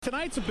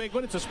tonight's a big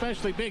one. It's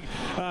especially big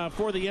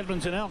for the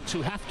Edmonton Elks,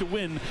 who have to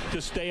win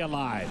to stay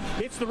alive.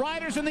 It's the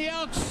Riders and the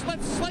Elks.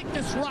 Let's light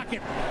this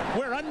rocket.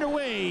 We're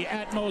underway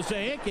at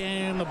Mosaic,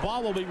 and the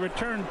ball will be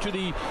returned to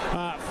the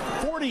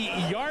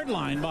 40-yard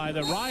line by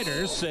the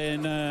Riders,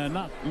 and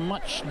not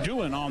much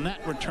doing on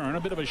that return.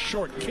 A bit of a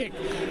short kick.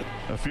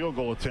 A field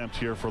goal attempt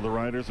here for the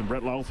Riders and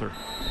Brett Lowther,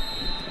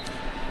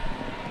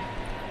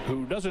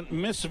 who doesn't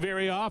miss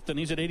very often.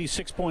 He's at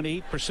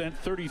 86.8%,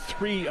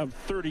 33 of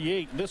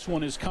 38. This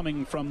one is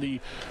coming from the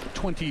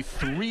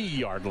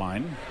 23-yard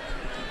line.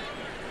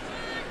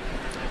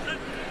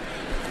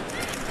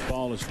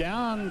 Ball is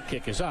down,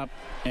 kick is up,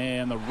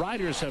 and the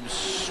Riders have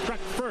struck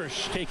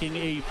first, taking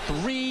a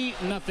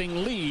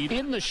 3-0 lead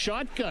in the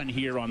shotgun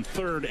here on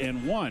 3rd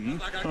and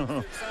 1.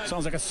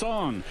 Sounds like a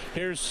song.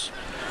 Here's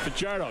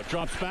Fajardo,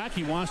 drops back,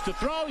 he wants to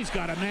throw, he's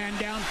got a man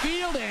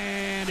downfield,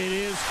 and it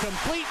is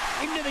complete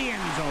into the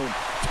end zone.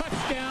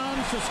 Touchdown,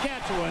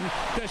 Saskatchewan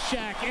to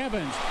Shaq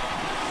Evans.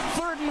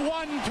 3rd and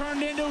 1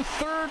 turned into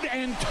 3rd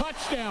and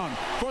touchdown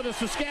for the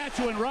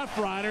Saskatchewan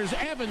Roughriders.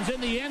 Evans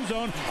in the end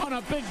zone on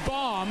a big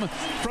bomb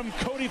from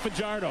Cody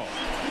Fajardo.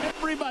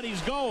 Everybody's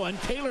going.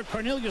 Taylor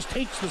Cornelius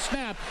takes the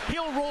snap.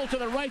 He'll roll to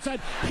the right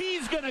side.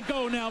 He's going to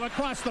go now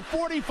across the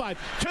 45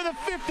 to the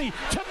 50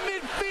 to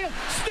midfield.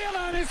 Still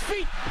on his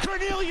feet.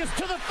 Cornelius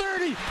to the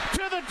 30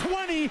 to the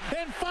 20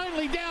 and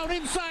finally down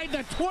inside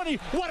the 20.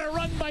 What a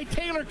run by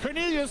Taylor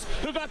Cornelius,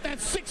 who got that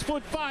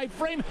 6'5"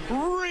 frame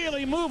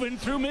really moving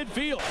through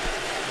midfield.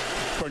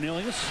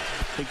 Cornelius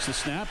takes the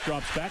snap,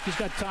 drops back. He's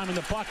got time in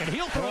the pocket.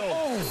 He'll throw.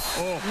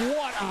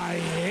 What a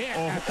hit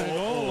at the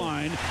goal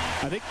line.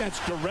 I think that's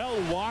Darrell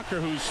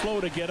Walker, who's slow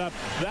to get up.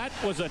 That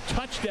was a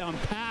touchdown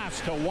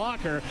pass to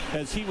Walker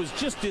as he was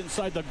just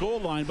inside the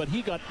goal line, but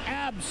he got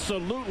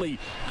absolutely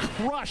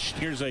crushed.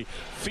 Here's a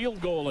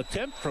field goal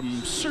attempt from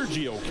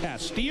Sergio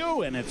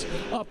Castillo, and it's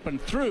up and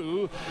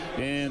through,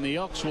 and the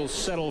Elks will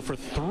settle for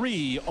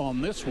 3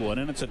 on this one,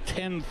 and it's a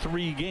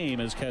 10-3 game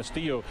as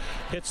Castillo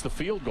hits the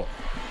field goal.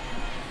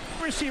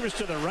 Receivers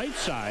to the right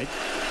side.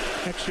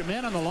 Extra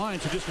man on the line,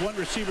 so just one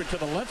receiver to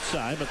the left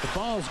side, but the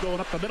ball's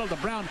going up the middle to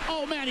Brown.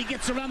 Oh, man, he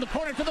gets around the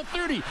corner to the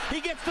 30. He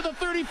gets to the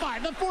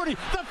 35, the 40,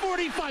 the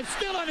 45,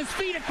 still on his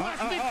feet across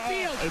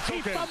midfield.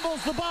 He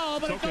fumbles the ball,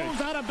 but it goes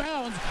out of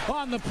bounds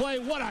on the play.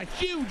 What a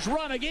huge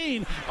run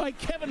again by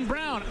Kevin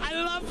Brown. I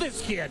love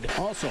this kid.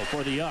 Also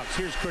for the Elks,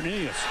 here's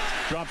Cornelius.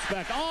 Drops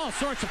back, all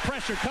sorts of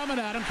pressure coming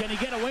at him. Can he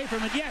get away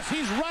from it? Yes,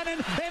 he's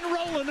running and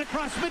rolling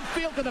across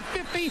midfield to the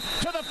 50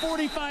 to the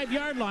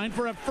 45-yard line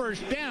for a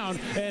first down.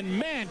 And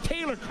man,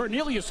 Taylor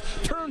Cornelius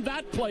turned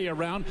that play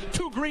around.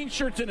 2 green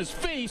shirts in his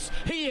face.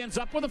 He ends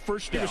up with a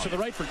first down. To the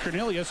right for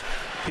Cornelius.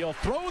 He'll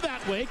throw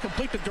that way,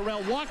 complete to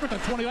Darrell Walker at the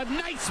 25.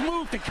 Nice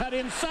move to cut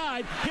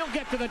inside. He'll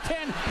get to the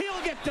 10.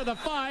 He'll get to the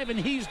 5, and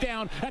he's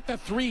down at the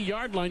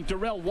 3-yard line.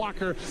 Darrell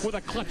Walker with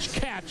a clutch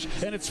catch,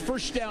 and it's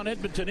first down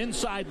Edmonton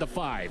inside the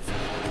 5.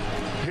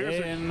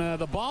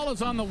 The ball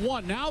is on the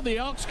 1. Now the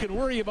Elks can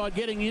worry about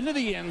getting into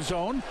the end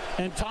zone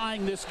and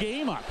tying this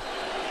game up.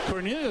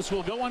 Cornelius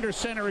will go under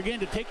center again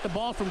to take the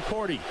ball from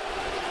Cordy.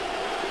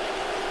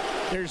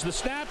 There's the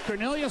snap.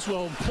 Cornelius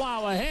will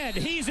plow ahead.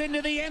 He's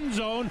into the end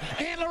zone.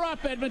 Antler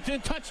up, Edmonton.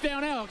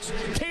 Touchdown Elks.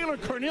 Taylor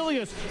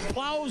Cornelius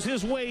plows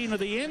his way into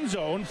the end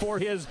zone for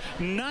his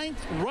 9th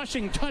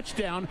rushing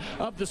touchdown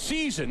of the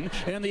season,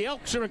 and the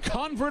Elks are a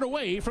convert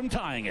away from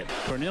tying it.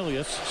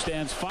 Cornelius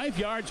stands 5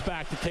 yards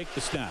back to take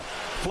the snap.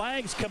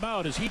 Flags come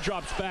out as he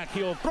drops back.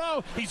 He'll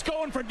throw. He's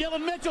going for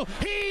Dylan Mitchell.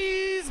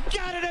 He's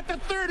got it at the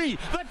 30,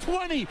 the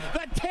 20,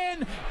 the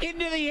 10,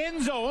 into the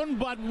end zone.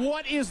 But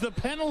what is the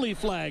penalty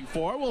flag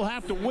for? We'll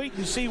have to wait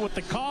and see what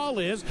the call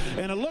is.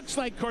 And it looks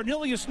like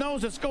Cornelius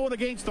knows it's going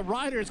against the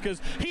Riders because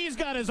he's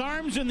got his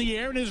arms in the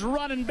air and is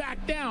running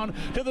back down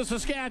to the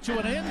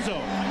Saskatchewan end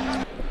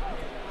zone.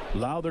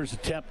 Lowther's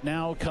attempt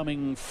now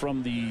coming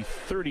from the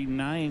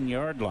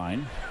 39-yard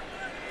line.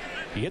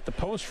 He hit the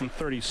post from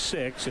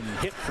 36 and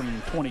hit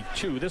from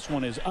 22. This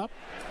one is up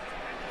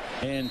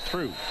and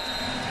through.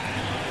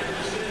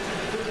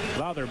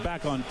 Lowther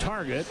back on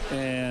target,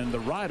 and the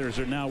Riders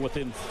are now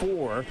within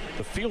 4.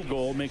 The field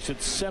goal makes it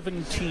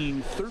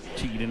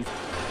 17-13. And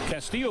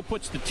Castillo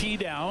puts the tee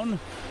down,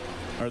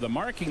 or the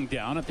marking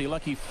down, at the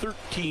lucky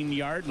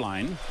 13-yard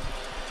line.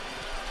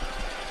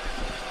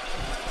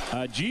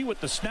 G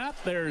with the snap.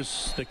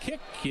 There's the kick,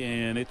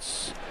 and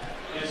it's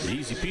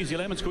easy peasy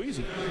lemon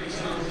squeezy.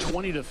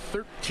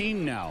 20-13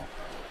 now.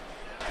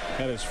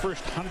 Had his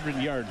first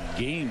 100-yard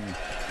game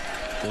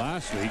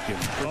last week. And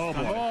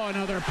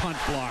another punt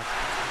block.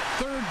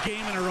 3rd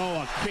game in a row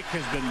a kick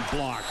has been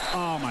blocked.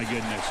 Oh my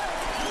goodness.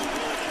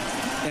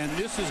 And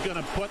this is going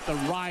to put the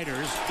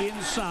Riders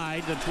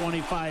inside the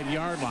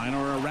 25-yard line,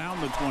 or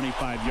around the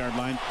 25-yard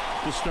line,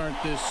 to start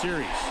this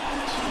series.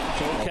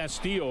 So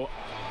Castillo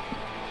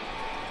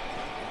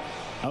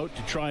out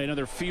to try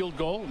another field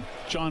goal.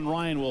 John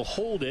Ryan will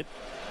hold it.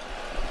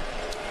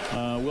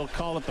 We'll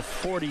call it the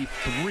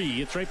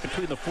 43. It's right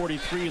between the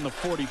 43 and the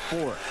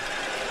 44.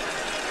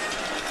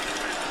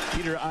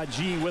 Peter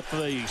Aji with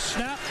the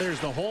snap. There's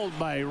the hold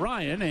by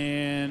Ryan,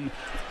 and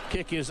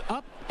kick is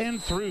up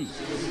and through.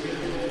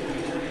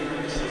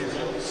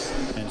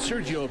 And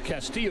Sergio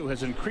Castillo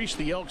has increased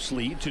the Elks'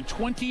 lead to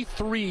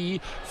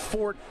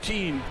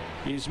 23-14.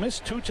 He's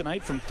missed 2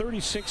 tonight from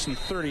 36 and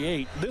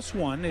 38. This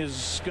one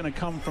is going to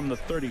come from the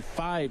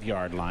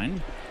 35-yard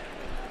line.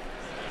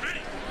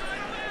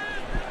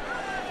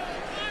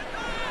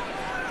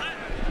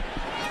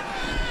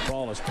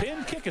 Ball is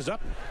pinned. Kick is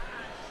up.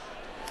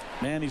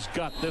 Man, he's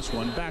got this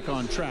one back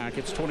on track.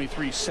 It's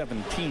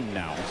 23-17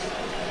 now.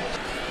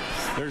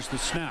 There's the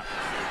snap.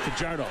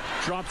 Fajardo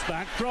drops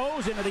back,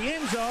 throws into the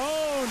end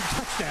zone.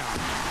 Touchdown.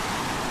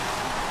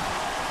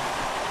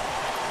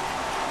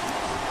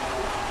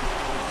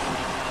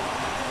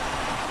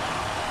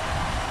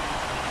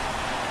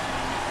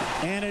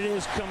 And it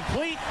is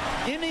complete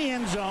in the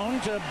end zone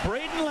to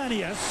Braden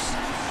Lenius.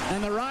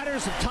 And the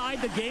Riders have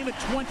tied the game at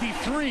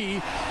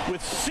 23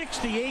 with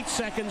 68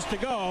 seconds to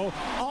go.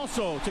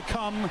 Also to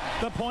come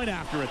the point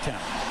after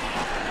attempt.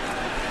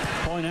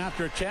 Point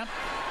after attempt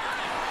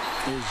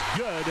is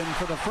good, and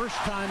for the first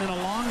time in a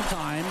long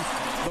time,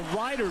 the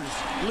Riders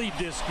lead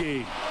this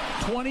game.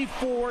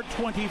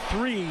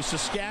 24-23,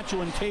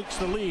 Saskatchewan takes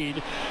the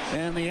lead,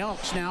 and the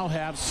Elks now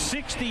have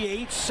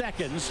 68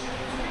 seconds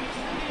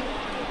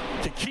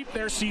to keep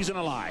their season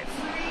alive.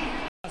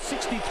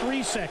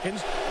 63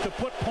 seconds to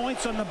put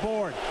points on the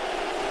board.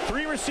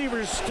 3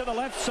 receivers to the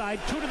left side,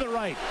 2 to the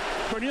right.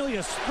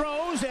 Cornelius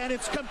throws, and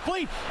it's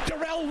complete.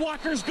 Darrell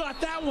Walker's got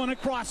that one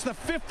across the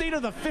 50 to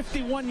the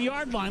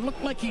 51-yard line.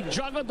 Looked like he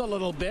juggled a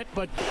little bit,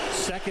 but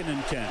 2nd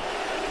and 10.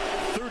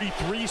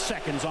 33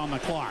 seconds on the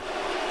clock.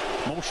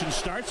 Motion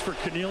starts for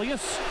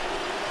Cornelius.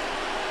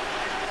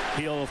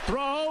 He'll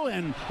throw,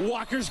 and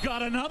Walker's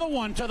got another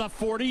one to the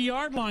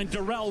 40-yard line.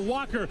 Darrell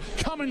Walker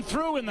coming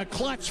through in the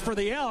clutch for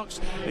the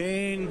Elks,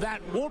 and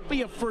that won't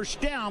be a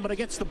first down, but it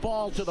gets the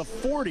ball to the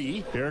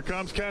 40. Here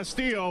comes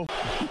Castillo.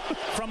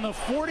 From the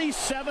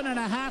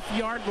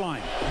 47.5-yard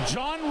line,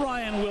 John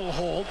Ryan will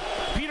hold.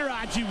 Peter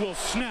Aji will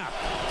snap.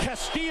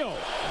 Castillo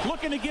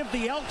looking to give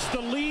the Elks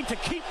the lead to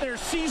keep their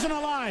season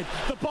alive.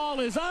 The ball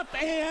is up,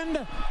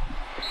 and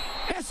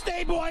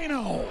Este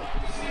Bueno.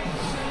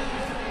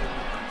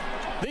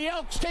 The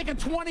Elks take a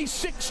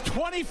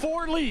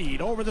 26-24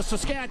 lead over the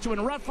Saskatchewan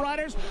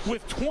Roughriders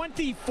with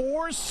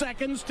 24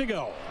 seconds to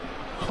go.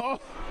 Oh,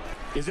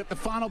 is it the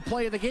final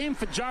play of the game?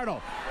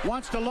 Fajardo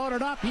wants to load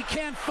it up. He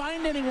can't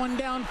find anyone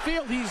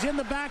downfield. He's in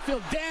the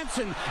backfield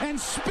dancing and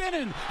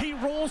spinning. He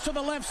rolls to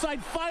the left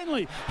side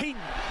finally. He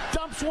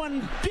dumps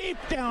one deep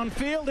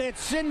downfield.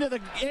 It's into the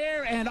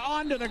air and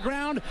onto the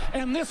ground,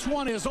 and this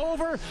one is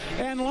over.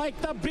 And like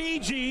the Bee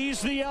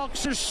Gees, the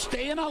Elks are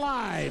staying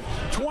alive.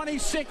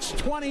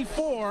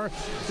 26-24.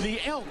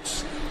 The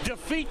Elks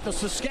defeat the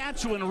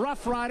Saskatchewan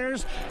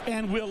Roughriders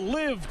and will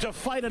live to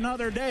fight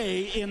another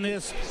day in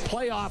this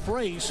playoff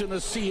race in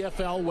the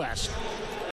CFL West.